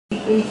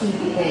in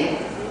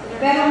TB10.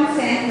 Pero ang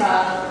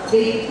central,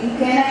 you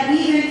cannot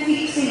even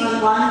fixing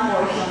on one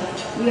portion,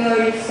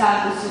 your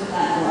status will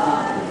not go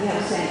up if you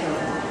have central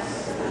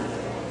points.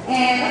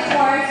 And of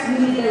course,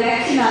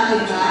 unidirectional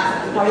din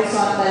na,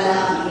 horizontal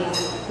lang yung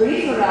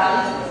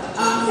peripheral,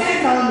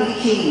 central may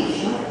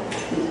change. No?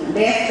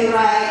 Left to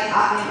right,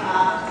 up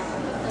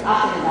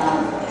and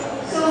down.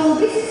 So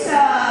this is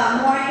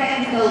a more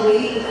technical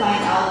way to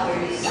find out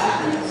where this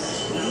happens.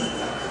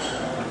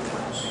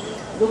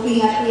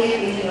 Looking at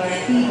it in your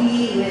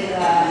TV with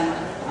an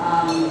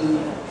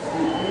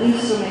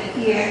instrument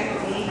here,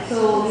 okay?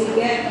 So you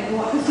get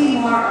to see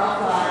more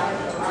of a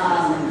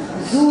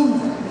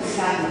zoom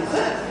scanning. So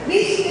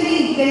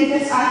basically, you can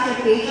just ask your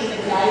patient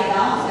to lie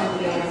down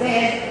on your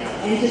bed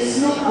and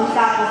just look on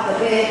top of the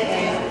bed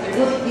and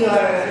put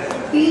your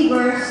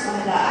fingers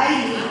on the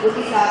ID, put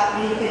it up,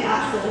 and you can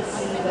actually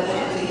see whether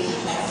the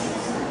patient has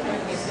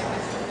symptoms.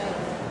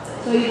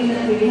 So you do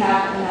not really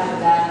have to have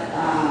that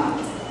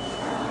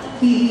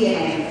TV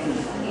and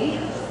everything. Okay?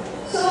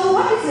 So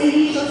what is the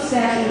initial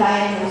step in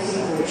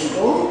diagnosing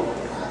vertigo?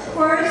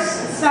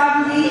 First,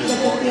 establish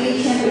that the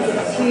patient is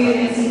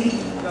experiencing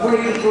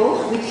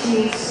vertigo, which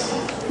means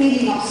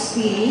feeling of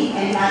spinning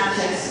and not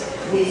just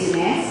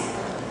dizziness.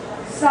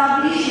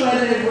 Establish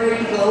whether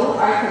vertigo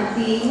are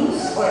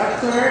continuous or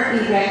occur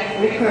in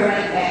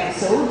recurrent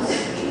episodes.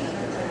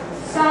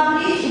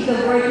 Establish if the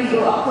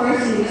vertigo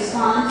occurs in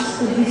response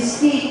to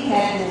distinct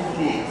head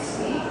movements.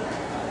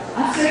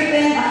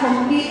 Ascertain a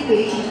complete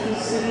patient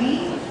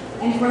history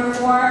and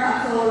perform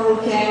a thorough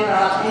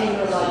general and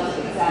neurologic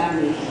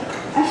examination.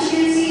 As you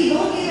can see, you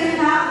don't even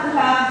have to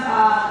have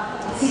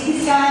a CT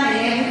scan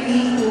and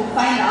everything to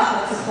find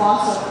out what's the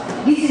cause of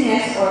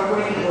dizziness or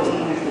vertigo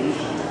in your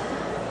patient.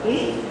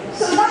 Okay?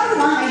 So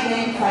number one,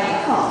 identify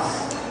the cause.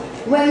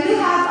 When you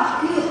have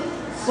acute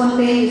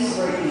spontaneous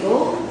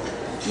vertigo,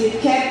 you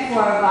check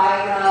for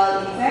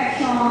viral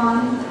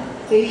infection,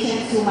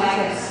 patients who might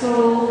have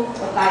stroke,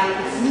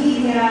 otitis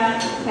media,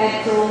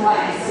 head trauma,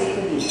 and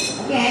syphilis.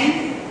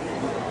 Again,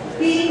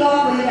 think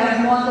of when you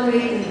have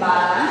moderate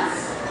imbalance,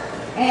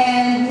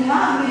 and you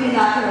have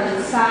unilateral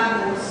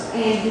nystagmus,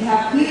 and you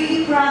have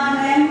hearing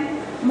problem.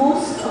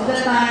 Most of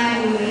the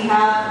time, you may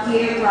have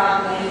ear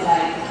problems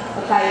like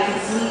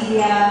otitis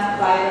media,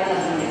 viral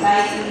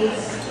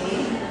laminitis,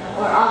 okay,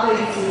 or other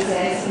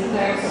diseases in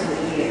terms of the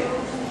ear.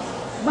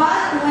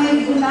 But when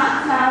you do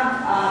not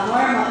have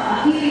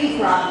a hearing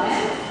problem,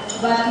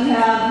 but you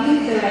have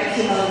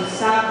unidirectional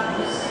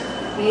nystagmus,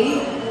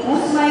 okay,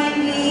 most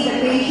likely the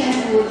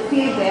patient would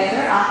feel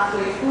better after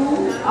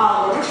 2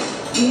 hours.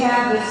 You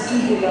have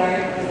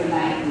vestibular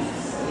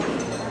neuritis.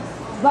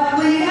 But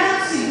when you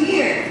have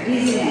severe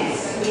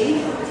dizziness, okay,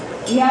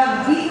 you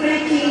have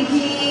different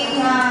changing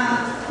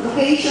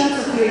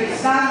locations of your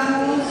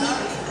nystagmus,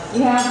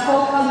 you have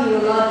focal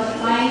neurologic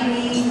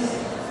findings.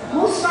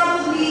 Most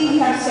probably, you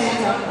have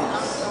central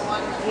cause,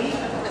 okay?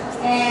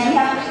 And you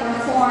have to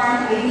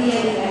perform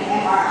ideally an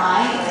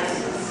MRI or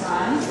CT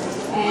scan,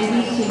 and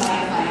these you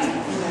might find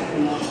in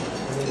your patient.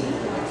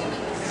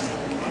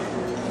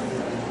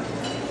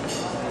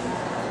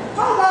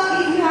 How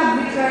about if you have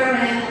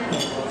recurrent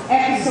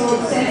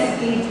episodes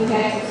sensitive to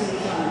head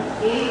position,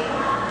 okay?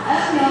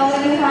 As you know,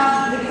 when you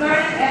have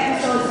recurrent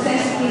episodes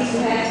sensitive to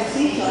head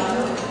position,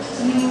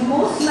 you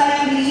most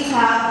likely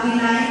have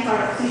benign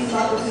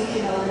paroxysmal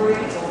positional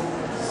vertigo,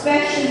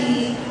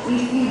 especially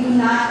if you do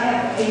not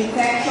have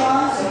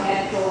infections or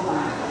head trauma.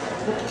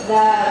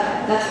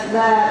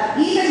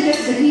 Even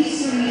just the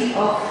history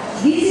of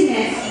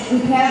dizziness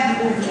with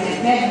head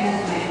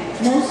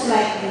movement, most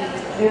likely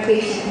your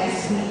patient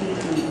has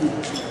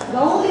BPPV. The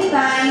only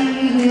time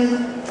you will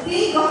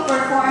think of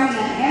performing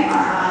an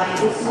MRI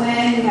is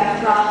when you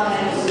have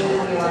problems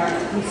with your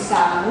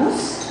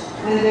nystagmus,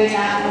 when they're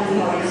not only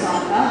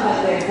horizontal,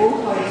 but they're both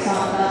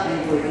horizontal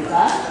and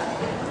vertical.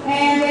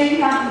 And then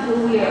you have to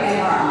do your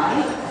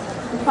MRI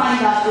to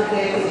find out if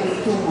there could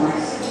be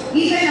tumors.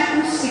 Even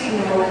acoustic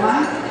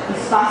neuroma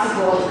is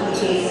possible in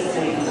cases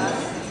like this.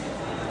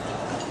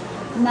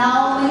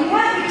 Now, when you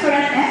have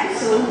recurrent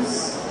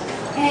episodes,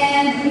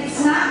 and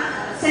it's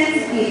not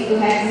sensitive to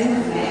head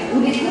movement,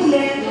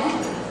 ulit-ulit, no?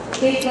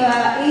 Take the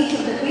age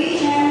of the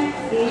patient,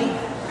 okay?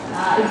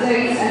 If there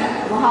is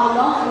how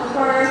long it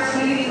occurs,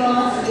 hearing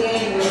loss,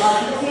 again,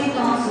 neurologic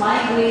symptoms,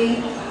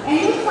 migraine, and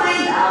you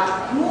find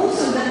out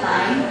most of the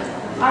time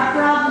our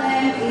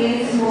problem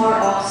is more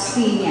of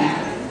sphenia,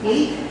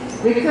 okay?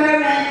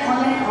 Recurrent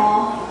on and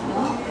off,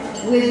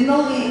 no? With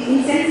no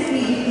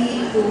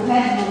insensitivity to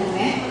head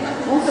movement.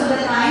 Most of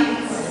the time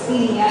it's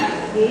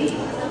sphenia, okay?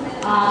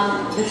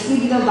 The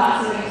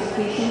vestibular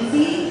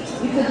insufficiency.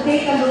 You could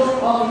take a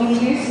look of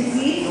Meniere's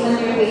disease when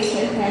your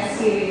patient has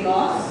hearing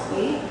loss,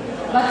 okay?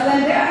 But when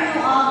there are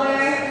no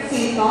other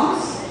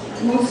symptoms,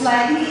 most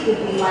likely it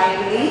could be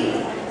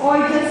migraine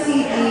or just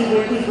simply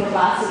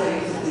vertebrovascular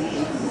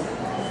insufficiency.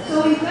 So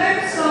in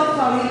terms of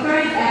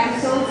recurrent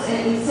episodes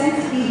and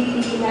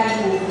insensitivity to head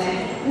movement,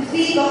 you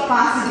think of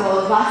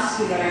possible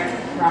vascular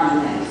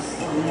problems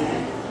of the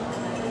head.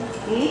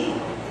 Okay?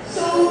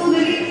 So the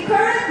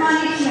recurrent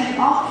management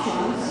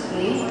options, okay,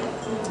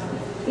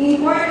 Okay?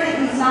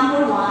 Important is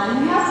number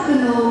one, you have to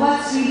know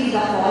what's really the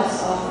cause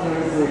of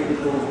your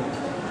vertigo.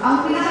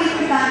 Ang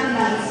pinaka-importante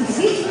lang is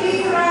this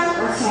peripheral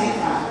or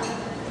central?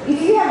 If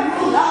you have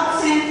ruled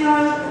out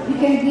central, you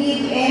can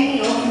give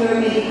any of your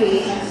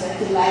medications that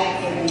you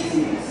like for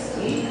dizziness.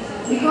 Okay?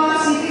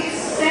 Because if it's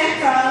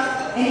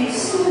central and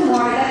it's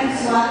tumor, that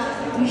is what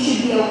you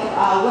should be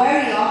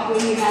wary of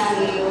when you're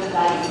not able to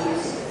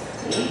diagnose it.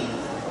 Okay?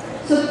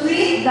 So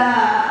treat the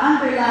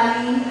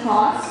underlying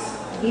cause,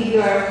 give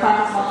your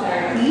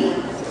pharmacotherapy.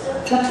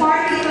 The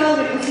particle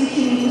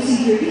repositioning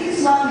procedure, this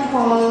is what we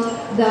call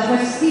the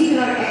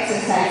vestibular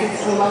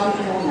exercises, or what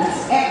we call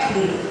as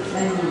EPLI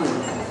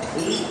maneuver.